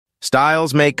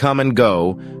Styles may come and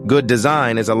go. Good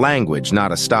design is a language,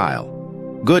 not a style.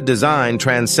 Good design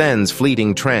transcends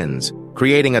fleeting trends,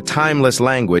 creating a timeless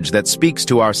language that speaks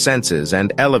to our senses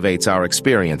and elevates our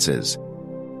experiences.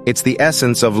 It's the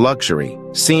essence of luxury,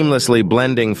 seamlessly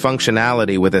blending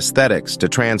functionality with aesthetics to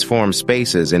transform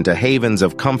spaces into havens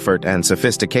of comfort and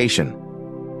sophistication.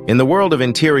 In the world of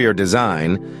interior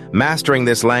design, mastering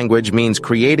this language means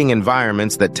creating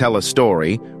environments that tell a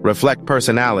story, reflect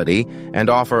personality, and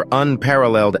offer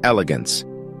unparalleled elegance.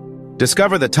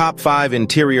 Discover the top 5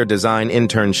 interior design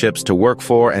internships to work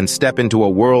for and step into a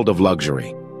world of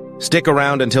luxury. Stick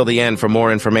around until the end for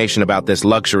more information about this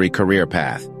luxury career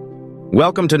path.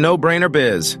 Welcome to No Brainer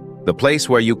Biz, the place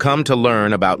where you come to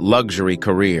learn about luxury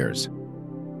careers.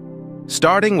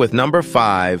 Starting with number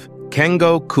 5,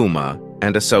 Kengo Kuma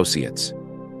and Associates.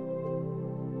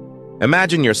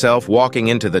 Imagine yourself walking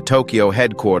into the Tokyo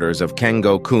headquarters of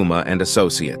Kengo Kuma and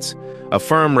Associates, a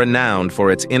firm renowned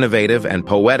for its innovative and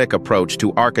poetic approach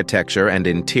to architecture and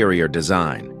interior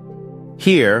design.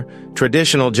 Here,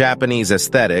 traditional Japanese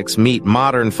aesthetics meet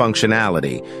modern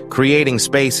functionality, creating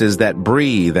spaces that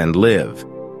breathe and live.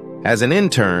 As an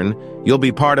intern, you'll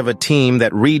be part of a team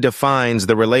that redefines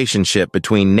the relationship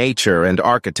between nature and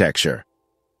architecture.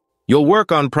 You'll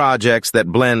work on projects that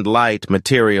blend light,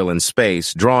 material, and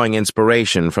space, drawing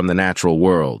inspiration from the natural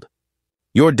world.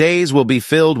 Your days will be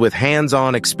filled with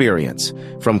hands-on experience,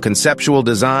 from conceptual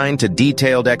design to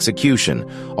detailed execution,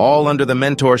 all under the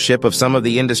mentorship of some of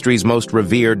the industry's most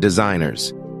revered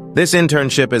designers. This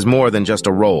internship is more than just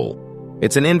a role.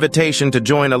 It's an invitation to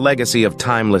join a legacy of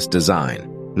timeless design.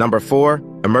 Number 4,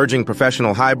 Emerging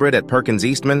Professional Hybrid at Perkins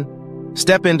Eastman.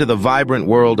 Step into the vibrant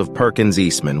world of Perkins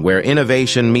Eastman, where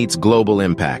innovation meets global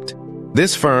impact.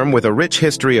 This firm, with a rich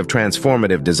history of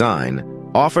transformative design,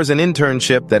 offers an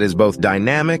internship that is both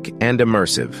dynamic and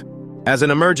immersive. As an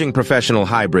emerging professional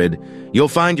hybrid, you'll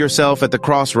find yourself at the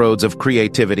crossroads of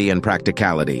creativity and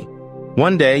practicality.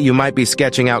 One day, you might be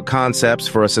sketching out concepts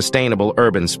for a sustainable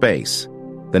urban space.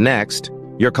 The next,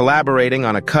 you're collaborating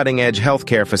on a cutting-edge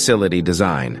healthcare facility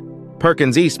design.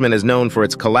 Perkins Eastman is known for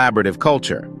its collaborative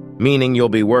culture, meaning you'll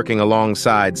be working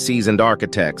alongside seasoned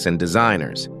architects and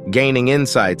designers, gaining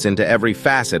insights into every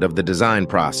facet of the design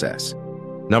process.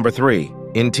 Number 3,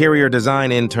 Interior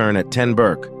Design Intern at Ten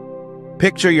Burke.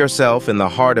 Picture yourself in the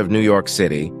heart of New York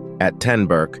City, at Ten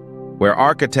Burke, where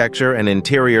architecture and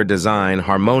interior design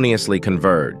harmoniously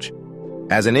converge.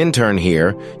 As an intern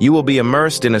here, you will be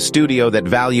immersed in a studio that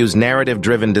values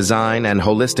narrative-driven design and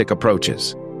holistic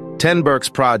approaches. Ten Burke's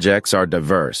projects are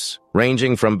diverse,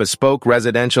 ranging from bespoke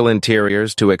residential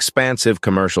interiors to expansive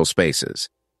commercial spaces.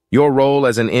 Your role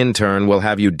as an intern will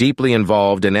have you deeply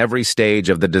involved in every stage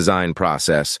of the design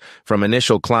process, from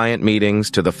initial client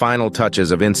meetings to the final touches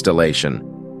of installation.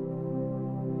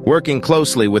 Working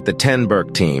closely with the Ten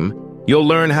Burke team, you'll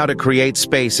learn how to create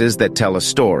spaces that tell a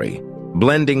story,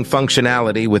 blending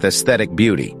functionality with aesthetic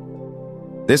beauty.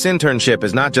 This internship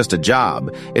is not just a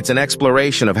job, it's an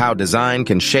exploration of how design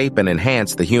can shape and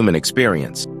enhance the human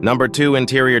experience. Number 2,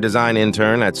 Interior Design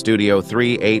Intern at Studio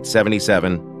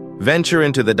 3877. Venture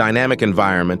into the dynamic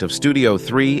environment of Studio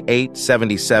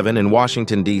 3877 in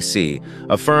Washington, D.C.,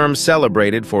 a firm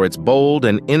celebrated for its bold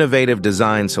and innovative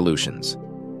design solutions.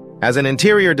 As an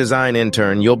interior design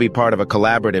intern, you'll be part of a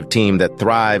collaborative team that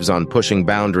thrives on pushing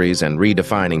boundaries and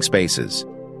redefining spaces.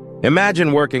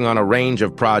 Imagine working on a range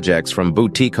of projects from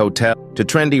boutique hotels to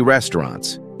trendy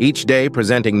restaurants, each day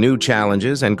presenting new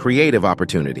challenges and creative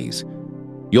opportunities.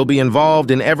 You'll be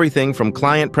involved in everything from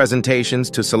client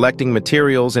presentations to selecting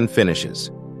materials and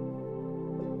finishes.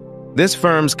 This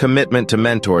firm's commitment to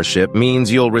mentorship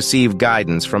means you'll receive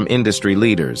guidance from industry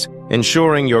leaders,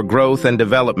 ensuring your growth and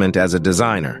development as a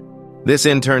designer. This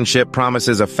internship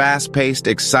promises a fast-paced,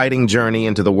 exciting journey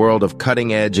into the world of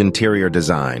cutting-edge interior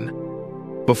design.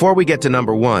 Before we get to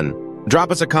number 1,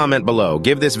 drop us a comment below,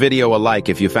 give this video a like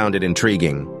if you found it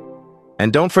intriguing.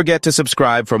 And don't forget to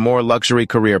subscribe for more luxury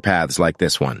career paths like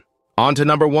this one. On to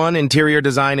number 1, Interior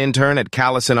Design Intern at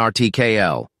Callison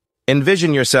RTKL.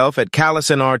 Envision yourself at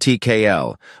Callison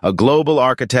RTKL, a global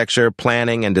architecture,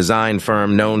 planning, and design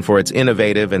firm known for its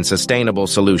innovative and sustainable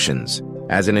solutions.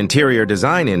 As an interior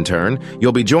design intern,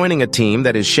 you'll be joining a team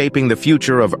that is shaping the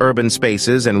future of urban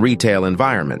spaces and retail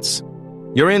environments.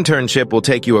 Your internship will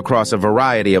take you across a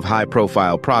variety of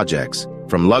high-profile projects,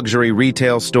 from luxury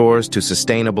retail stores to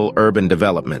sustainable urban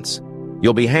developments.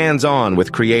 You'll be hands-on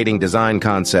with creating design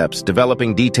concepts,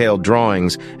 developing detailed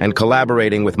drawings, and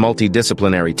collaborating with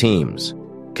multidisciplinary teams.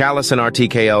 Callison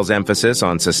RTKL's emphasis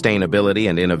on sustainability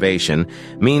and innovation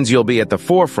means you'll be at the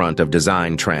forefront of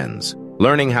design trends,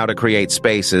 learning how to create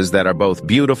spaces that are both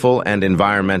beautiful and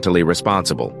environmentally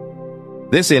responsible.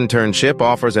 This internship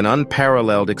offers an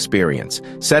unparalleled experience,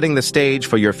 setting the stage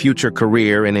for your future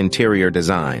career in interior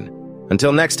design.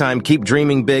 Until next time, keep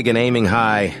dreaming big and aiming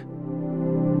high.